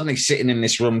 but suddenly sitting in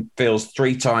this room feels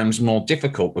 3 times more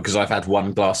difficult because I've had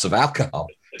 1 glass of alcohol.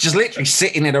 Just literally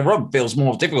sitting in a room feels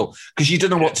more difficult because you don't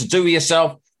know what to do with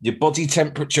yourself. Your body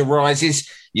temperature rises.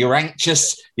 You're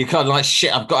anxious. You're kind of like,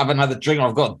 shit, I've got to have another drink.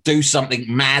 I've got to do something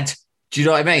mad. Do you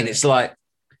know what I mean? It's like,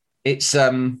 it's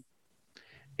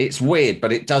weird,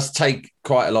 but it does take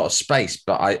quite a lot of space.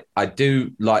 But I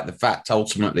do like the fact,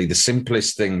 ultimately, the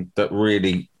simplest thing that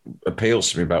really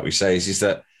appeals to me about what we say is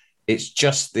that it's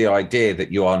just the idea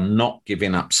that you are not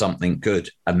giving up something good.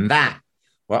 And that,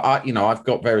 well, I've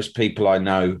got various people I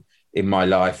know in my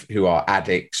life who are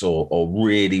addicts or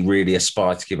really, really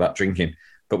aspire to give up drinking.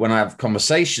 But when I have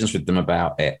conversations with them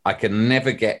about it, I can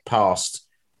never get past,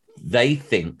 they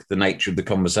think the nature of the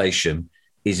conversation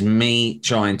is me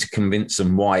trying to convince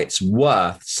them why it's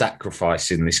worth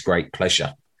sacrificing this great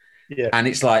pleasure. Yeah. And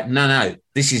it's like, no,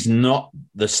 this is not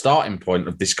the starting point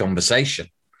of this conversation.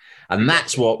 And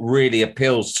that's what really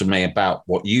appeals to me about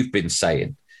what you've been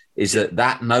saying, is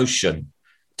that notion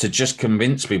to just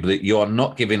convince people that you are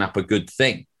not giving up a good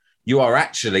thing. You are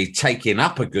actually taking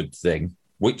up a good thing,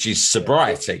 which is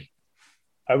sobriety.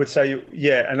 I would say,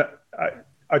 yeah. And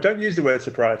I don't use the word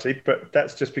sobriety, but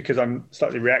that's just because I'm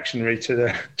slightly reactionary to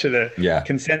the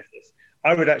consensus.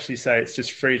 I would actually say it's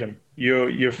just freedom.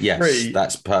 You're free.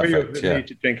 That's perfect. Free of the need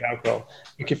to drink alcohol.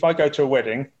 Like if I go to a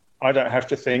wedding, I don't have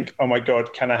to think, oh my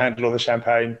God, can I handle all the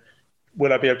champagne?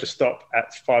 Will I be able to stop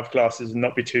at 5 glasses and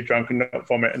not be too drunk and not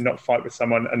vomit and not fight with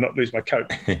someone and not lose my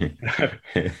coat?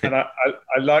 And I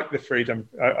like the freedom.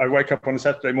 I wake up on a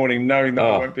Saturday morning knowing that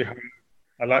I won't be home.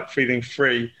 I like feeling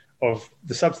free of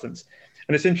the substance.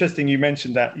 And it's interesting you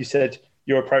mentioned that. You said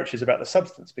your approach is about the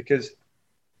substance, because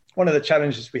one of the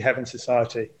challenges we have in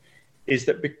society is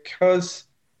that because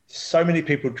so many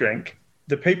people drink,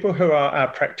 the people who are our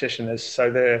practitioners,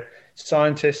 so they're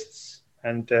scientists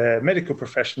and medical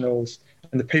professionals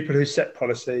and the people who set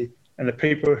policy and the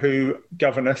people who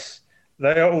govern us,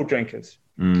 they are all drinkers.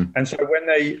 And so when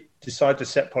they decide to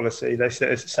set policy, they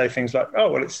say things like,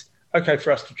 oh, well, it's okay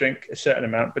for us to drink a certain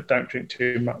amount, but don't drink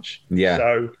too much. Yeah.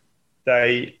 So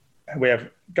we have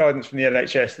guidance from the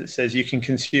NHS that says you can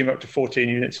consume up to 14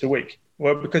 units a week.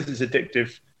 Well, because it's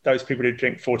addictive, those people who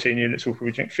drink 14 units will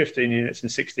probably drink 15 units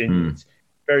and 16 units.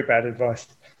 Very bad advice.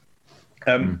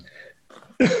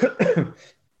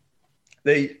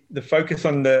 The focus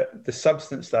on the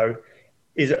substance, though,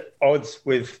 is at odds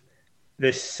with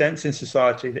this sense in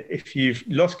society that if you've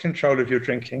lost control of your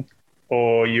drinking,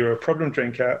 or you're a problem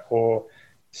drinker, or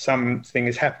something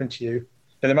has happened to you,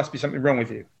 then there must be something wrong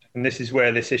with you. And this is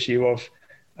where this issue of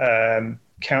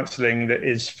counselling that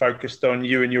is focused on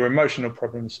you and your emotional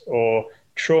problems, or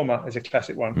trauma is a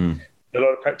classic one. A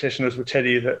lot of practitioners will tell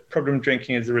you that problem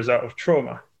drinking is the result of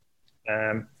trauma.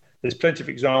 There's plenty of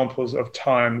examples of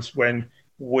times when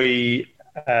we,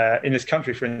 in this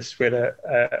country, for instance, we had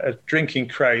a drinking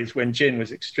craze when gin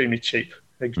was extremely cheap,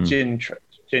 gin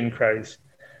craze.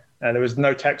 There was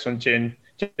no tax on gin.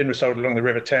 Gin was sold along the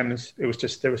River Thames. It was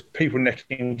just, there was people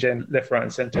necking gin left, right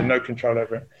and centre, no control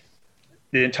over it.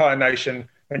 The entire nation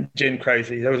went gin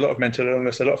crazy. There was a lot of mental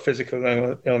illness, a lot of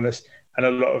physical illness, and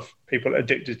a lot of people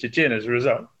addicted to gin as a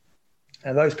result.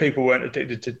 And those people weren't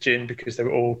addicted to gin because they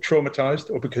were all traumatized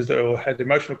or because they all had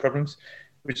emotional problems.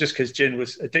 It was just because gin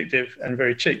was addictive and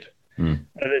very cheap. And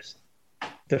it's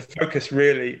the focus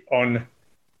really on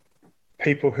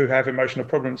people who have emotional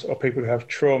problems, or people who have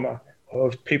trauma,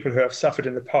 or people who have suffered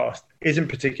in the past, isn't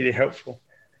particularly helpful.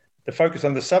 The focus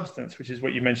on the substance, which is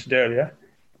what you mentioned earlier,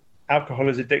 alcohol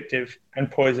is addictive and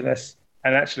poisonous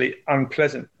and actually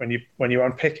unpleasant when you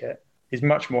unpick it, is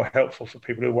much more helpful for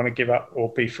people who want to give up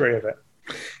or be free of it.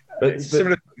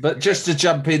 But just to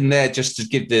jump in there, just to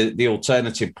give the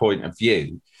alternative point of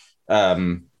view,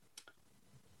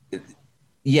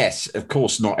 yes, of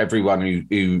course, not everyone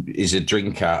who is a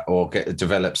drinker or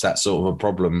develops that sort of a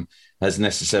problem has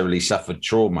necessarily suffered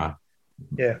trauma.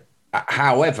 Yeah.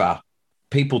 However,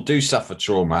 people do suffer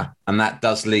trauma, and that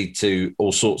does lead to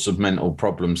all sorts of mental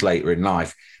problems later in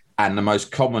life. And the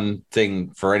most common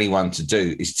thing for anyone to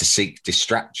do is to seek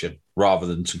distraction rather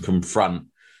than to confront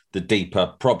the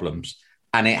deeper problems.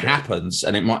 And it happens,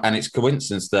 and it's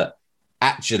coincidence that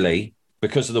actually,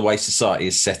 because of the way society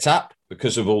is set up,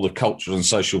 because of all the cultural and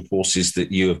social forces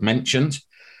that you have mentioned,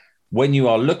 when you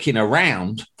are looking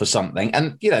around for something,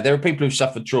 and there are people who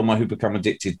suffer trauma who become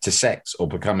addicted to sex, or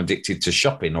become addicted to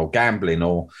shopping or gambling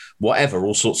or whatever,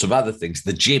 all sorts of other things,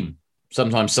 the gym,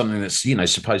 sometimes something that's,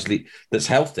 supposedly that's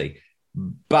healthy.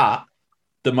 But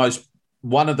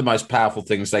one of the most powerful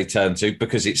things they turn to,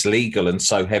 because it's legal and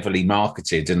so heavily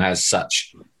marketed and has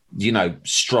such,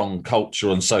 strong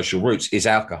cultural and social roots, is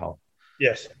alcohol.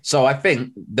 Yes. So I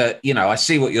think that, I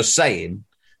see what you're saying,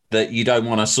 that you don't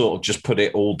want to sort of just put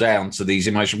it all down to these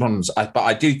emotional problems. But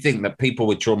I do think that people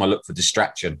with trauma look for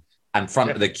distraction, and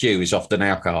front of the queue is often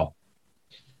alcohol.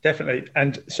 Definitely.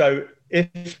 And so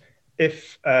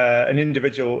if an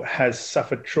individual has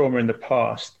suffered trauma in the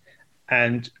past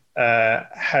and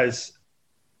has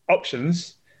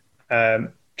options,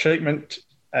 treatment,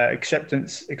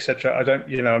 acceptance, etc.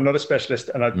 I'm not a specialist,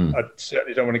 and I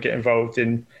certainly don't want to get involved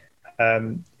in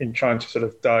trying to sort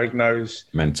of diagnose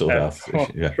mental health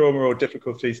trauma or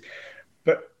difficulties.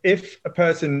 But if a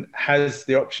person has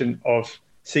the option of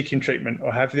seeking treatment,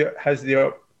 or has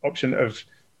the option of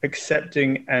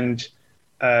accepting and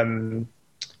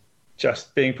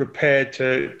just being prepared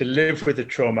to live with the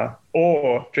trauma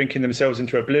or drinking themselves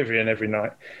into oblivion every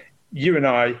night. You and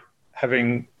I,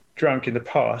 having drunk in the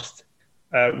past,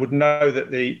 would know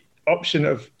that the option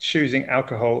of choosing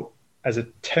alcohol as a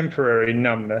temporary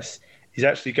numbness is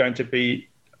actually going to be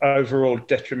overall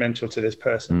detrimental to this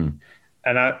person.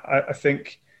 And I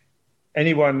think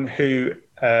anyone who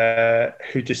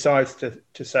decides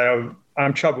to say, "Oh,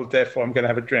 I'm troubled, therefore I'm going to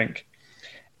have a drink,"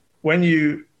 when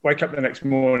you wake up the next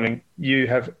morning, you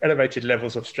have elevated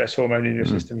levels of stress hormone in your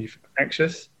system. You feel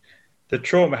anxious. The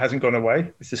trauma hasn't gone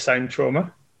away. It's the same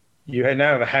trauma. You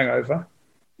now have a hangover.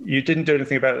 You didn't do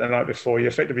anything about it the night before. You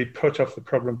effectively put off the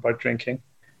problem by drinking.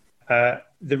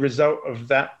 The result of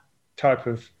that type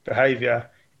of behavior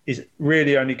is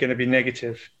really only going to be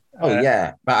negative.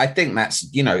 Yeah. But I think that's,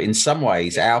 in some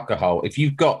ways, alcohol, if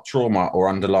you've got trauma or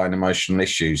underlying emotional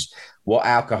issues, what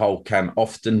alcohol can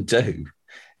often do,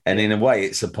 and in a way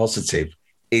it's a positive,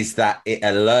 is that it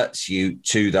alerts you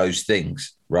to those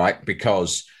things, right?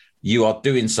 Because you are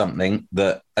doing something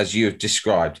that, as you have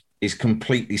described, is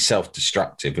completely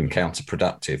self-destructive and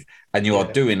counterproductive, and you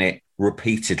are doing it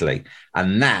repeatedly.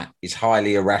 And that is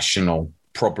highly irrational,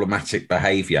 problematic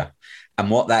behavior.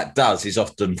 And what that does is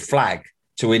often flag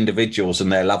to individuals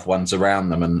and their loved ones around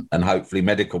them, and hopefully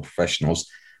medical professionals,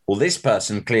 well, this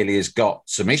person clearly has got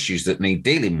some issues that need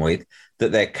dealing with,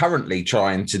 that they're currently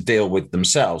trying to deal with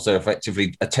themselves. They're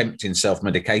effectively attempting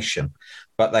self-medication,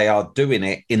 but they are doing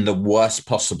it in the worst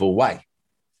possible way.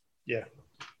 Yeah.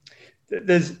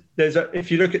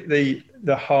 If you look at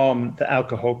the harm that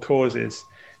alcohol causes,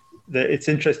 it's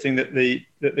interesting that the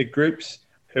groups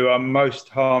who are most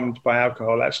harmed by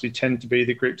alcohol actually tend to be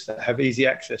the groups that have easy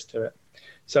access to it.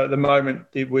 So at the moment,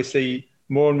 we see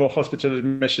more and more hospital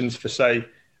admissions for, say,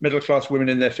 middle-class women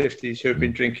in their 50s who have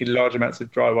been drinking large amounts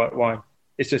of dry white wine.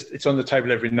 It's on the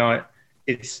table every night.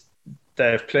 They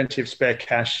have plenty of spare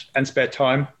cash and spare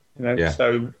time.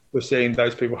 So we're seeing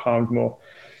those people harmed more.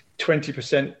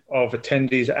 20% of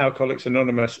attendees at Alcoholics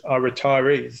Anonymous are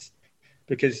retirees,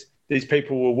 because these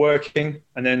people were working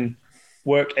and then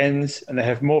work ends and they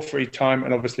have more free time,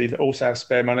 and obviously they also have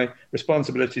spare money.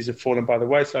 Responsibilities have fallen by the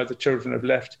wayside. The children have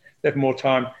left. They have more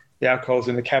time. The alcohol's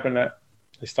in the cabinet.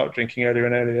 They start drinking earlier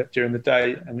and earlier during the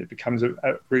day, and it becomes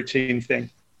a routine thing.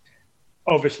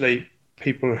 Obviously,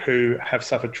 people who have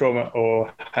suffered trauma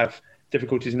or have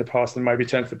difficulties in the past and maybe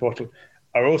turn to the bottle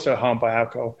are also harmed by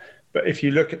alcohol. But if you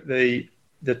look at the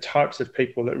types of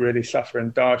people that really suffer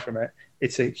and die from it,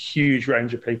 it's a huge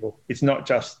range of people. It's not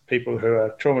just people who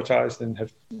are traumatized and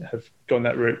have gone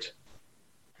that route.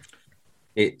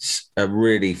 It's a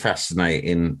really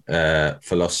fascinating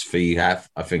philosophy you have.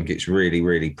 I think it's really,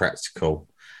 really practical.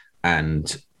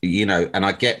 And, and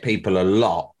I get people a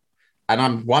lot, and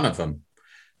I'm one of them,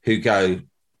 who go,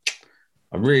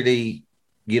 I really,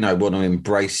 want to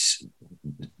embrace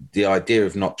the idea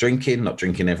of not drinking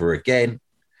ever again.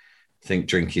 I think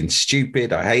drinking's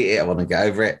stupid. I hate it. I want to get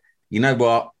over it. You know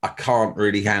what? I can't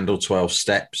really handle 12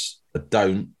 steps. I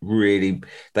don't really.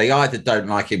 They either don't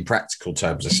like in practical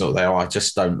terms. I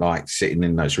just don't like sitting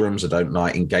in those rooms. I don't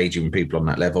like engaging with people on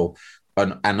that level.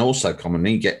 And also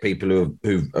commonly you get people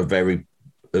who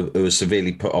are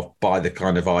severely put off by the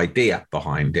kind of idea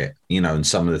behind it, and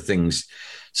some of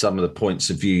the points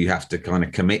of view you have to kind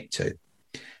of commit to.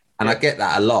 And I get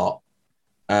that a lot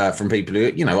from people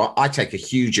who, I take a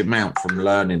huge amount from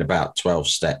learning about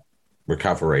 12-step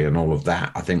recovery and all of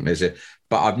that. I think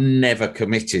but I've never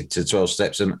committed to 12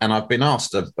 steps. And I've been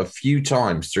asked a few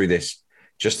times through this,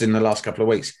 just in the last couple of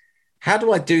weeks, how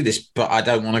do I do this? But I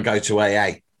don't want to go to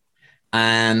AA.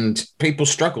 And people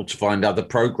struggle to find other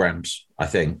programs, I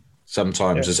think,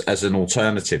 sometimes as an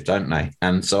alternative, don't they?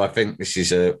 And so I think this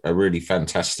is a really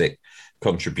fantastic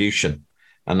contribution.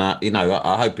 And,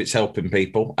 I hope it's helping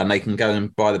people, and they can go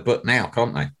and buy the book now,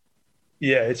 can't they?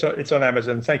 Yeah, it's on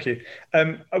Amazon. Thank you.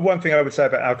 One thing I would say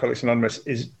about Alcoholics Anonymous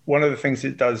is one of the things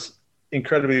it does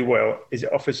incredibly well is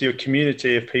it offers you a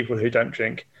community of people who don't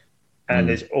drink, and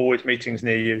there's always meetings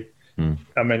near you.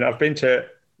 I mean, I've been to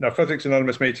Narcotics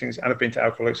Anonymous meetings and I've been to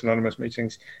Alcoholics Anonymous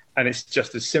meetings, and it's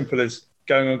just as simple as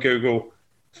going on Google,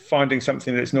 finding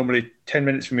something that's normally 10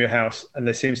 minutes from your house, and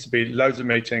there seems to be loads of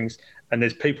meetings, and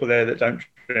there's people there that don't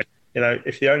drink.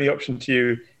 If the only option to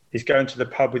you is going to the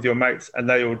pub with your mates and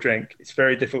they all drink, it's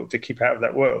very difficult to keep out of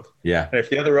that world. Yeah. And if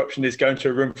the other option is going to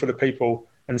a room full of people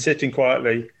and sitting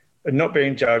quietly and not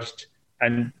being judged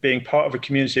and being part of a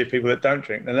community of people that don't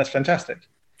drink, then that's fantastic.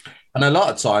 And a lot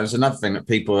of times, another thing that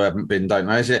people who haven't been don't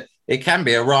know is it can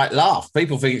be a right laugh.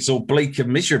 People think it's all bleak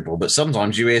and miserable, but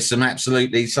sometimes you hear some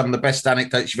of the best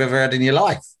anecdotes you've ever heard in your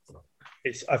life.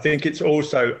 I think it's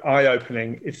also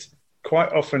eye-opening. It's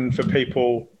quite often for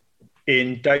people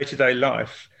in day-to-day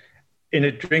life, in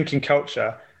a drinking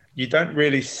culture, you don't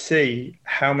really see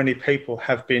how many people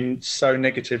have been so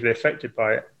negatively affected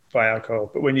by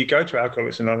alcohol. But when you go to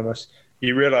Alcoholics Anonymous,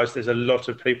 you realize there's a lot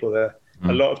of people there,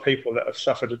 a lot of people that have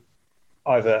suffered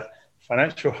either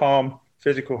financial harm,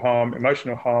 physical harm,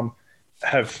 emotional harm,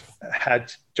 have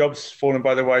had jobs fallen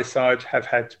by the wayside, have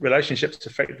had relationships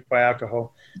affected by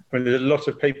alcohol. I mean, there's a lot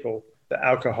of people that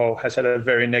alcohol has had a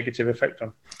very negative effect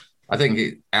on. I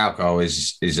think alcohol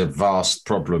is a vast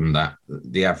problem that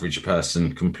the average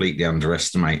person completely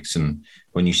underestimates. And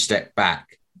when you step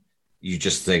back, you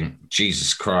just think,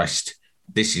 Jesus Christ,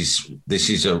 this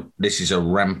is a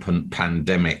rampant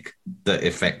pandemic that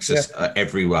affects us,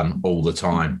 everyone, all the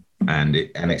time. And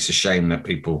it's a shame that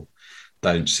people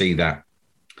don't see that.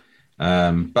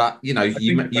 But,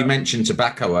 you mentioned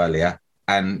tobacco earlier,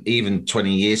 and even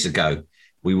 20 years ago,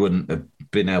 we wouldn't have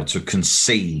been able to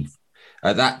conceive.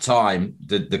 At that time,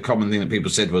 the common thing that people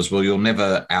said was, well, you'll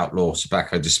never outlaw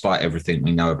tobacco despite everything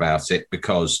we know about it,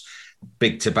 because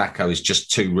big tobacco is just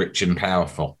too rich and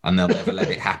powerful and they'll never let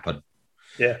it happen.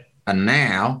 Yeah. And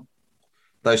now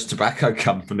those tobacco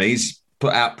companies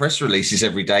put out press releases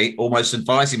every day almost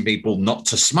advising people not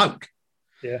to smoke.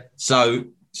 Yeah. So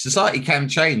society can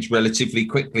change relatively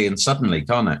quickly and suddenly,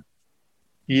 can't it?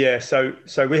 Yeah. So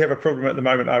we have a problem at the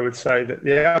moment, I would say, that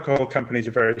the alcohol companies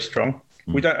are very strong.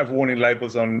 We don't have warning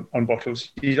labels on bottles.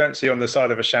 You don't see on the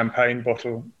side of a champagne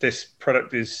bottle, this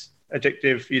product is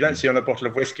addictive. You don't see on a bottle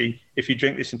of whiskey, if you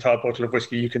drink this entire bottle of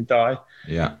whiskey, you can die.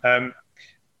 Yeah.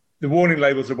 The warning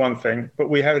labels are one thing, but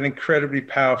we have an incredibly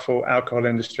powerful alcohol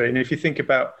industry. And if you think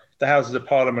about the Houses of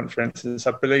Parliament, for instance,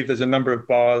 I believe there's a number of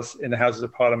bars in the Houses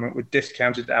of Parliament with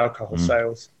discounted alcohol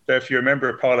sales. So if you're a member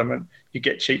of Parliament, you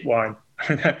get cheap wine.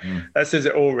 That says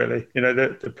it all, really. You know,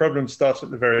 the problem starts at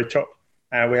the very top.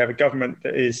 We have a government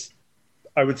that is,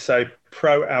 I would say,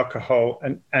 pro-alcohol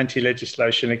and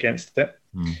anti-legislation against it.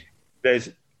 There's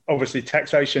obviously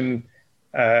taxation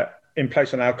in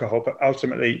place on alcohol, but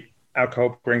ultimately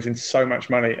alcohol brings in so much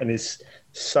money and is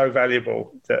so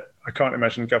valuable that I can't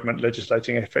imagine government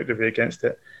legislating effectively against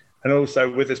it. And also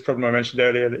with this problem I mentioned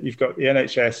earlier, that you've got the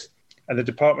NHS and the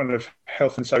Department of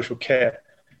Health and Social Care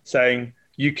saying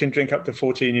you can drink up to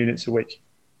 14 units a week.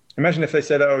 Imagine if they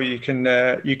said, "Oh, you can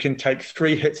take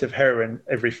 3 hits of heroin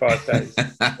every 5 days,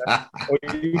 or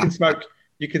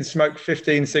you can smoke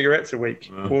 15 cigarettes a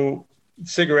week." Well,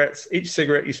 each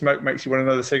cigarette you smoke makes you want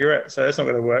another cigarette, so that's not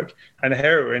going to work. And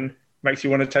heroin makes you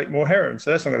want to take more heroin,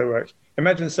 so that's not going to work.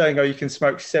 Imagine saying, "Oh, you can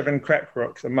smoke 7 crack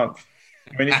rocks a month."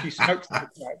 I mean, if you smoke some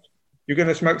crack, you're going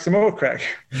to smoke some more crack.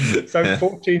 So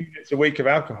 14 units a week of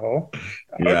alcohol.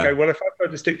 Yeah. Okay, well, if I try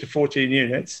to stick to 14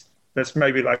 units, that's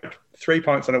maybe like 3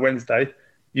 pints on a Wednesday.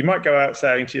 You might go out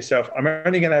saying to yourself, I'm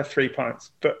only going to have 3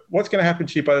 pints. But what's going to happen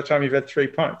to you by the time you've had 3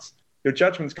 pints? Your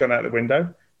judgment's gone out the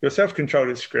window. Your self-control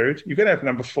is screwed. You're going to have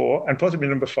number 4 and possibly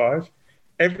number 5.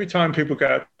 Every time people go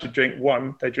out to drink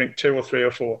 1, they drink 2 or 3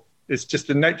 or 4. It's just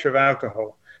the nature of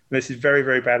alcohol. And this is very,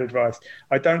 very bad advice.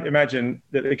 I don't imagine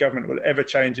that the government will ever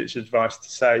change its advice to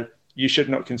say you should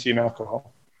not consume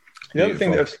alcohol. The other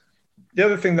thing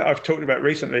that I've talked about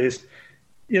recently is,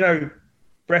 you know,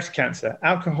 breast cancer.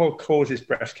 Alcohol causes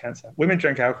breast cancer. Women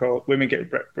drink alcohol, women get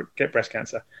breast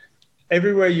cancer.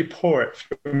 Everywhere you pour it,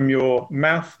 from your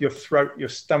mouth, your throat, your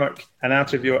stomach, and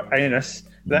out of your anus,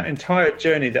 that entire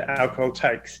journey that alcohol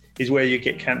takes is where you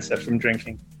get cancer from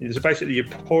drinking. So basically, you're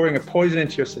pouring a poison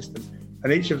into your system,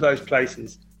 and each of those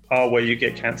places are where you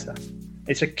get cancer.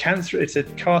 It's a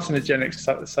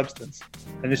carcinogenic substance.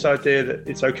 And this idea that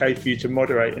it's okay for you to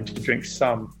moderate and to drink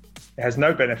some, it has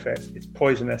no benefit, it's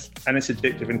poisonous, and it's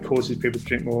addictive and causes people to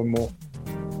drink more and more.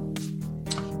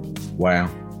 Wow.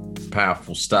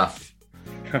 Powerful stuff.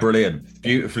 Brilliant.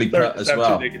 Beautifully put as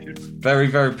well. Negative. Very,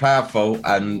 very powerful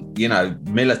and, you know,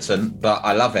 militant, but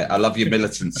I love it. I love your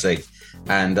militancy.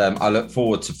 And I look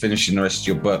forward to finishing the rest of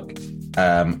your book,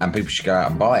 and people should go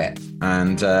out and buy it.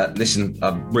 And listen,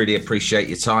 I really appreciate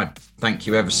your time. Thank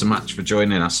you ever so much for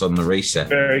joining us on The Reset.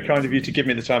 Very kind of you to give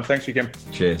me the time. Thanks again.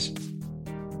 Cheers.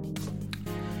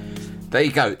 There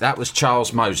you go. That was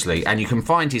Charles Moseley. And you can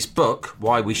find his book,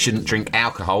 Why We Shouldn't Drink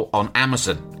Alcohol, on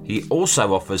Amazon. He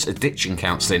also offers addiction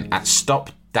counselling at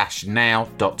stop-now.uk,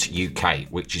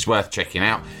 which is worth checking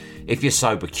out if you're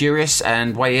sober curious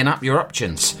and weighing up your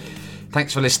options.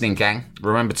 Thanks for listening, gang.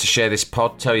 Remember to share this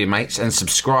pod, tell your mates, and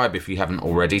subscribe if you haven't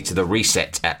already to The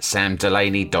Reset at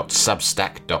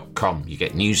samdelaney.substack.com. You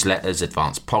get newsletters,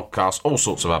 advanced podcasts, all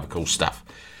sorts of other cool stuff.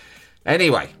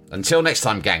 Anyway, until next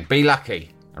time, gang, be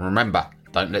lucky. And remember,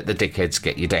 don't let the dickheads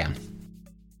get you down.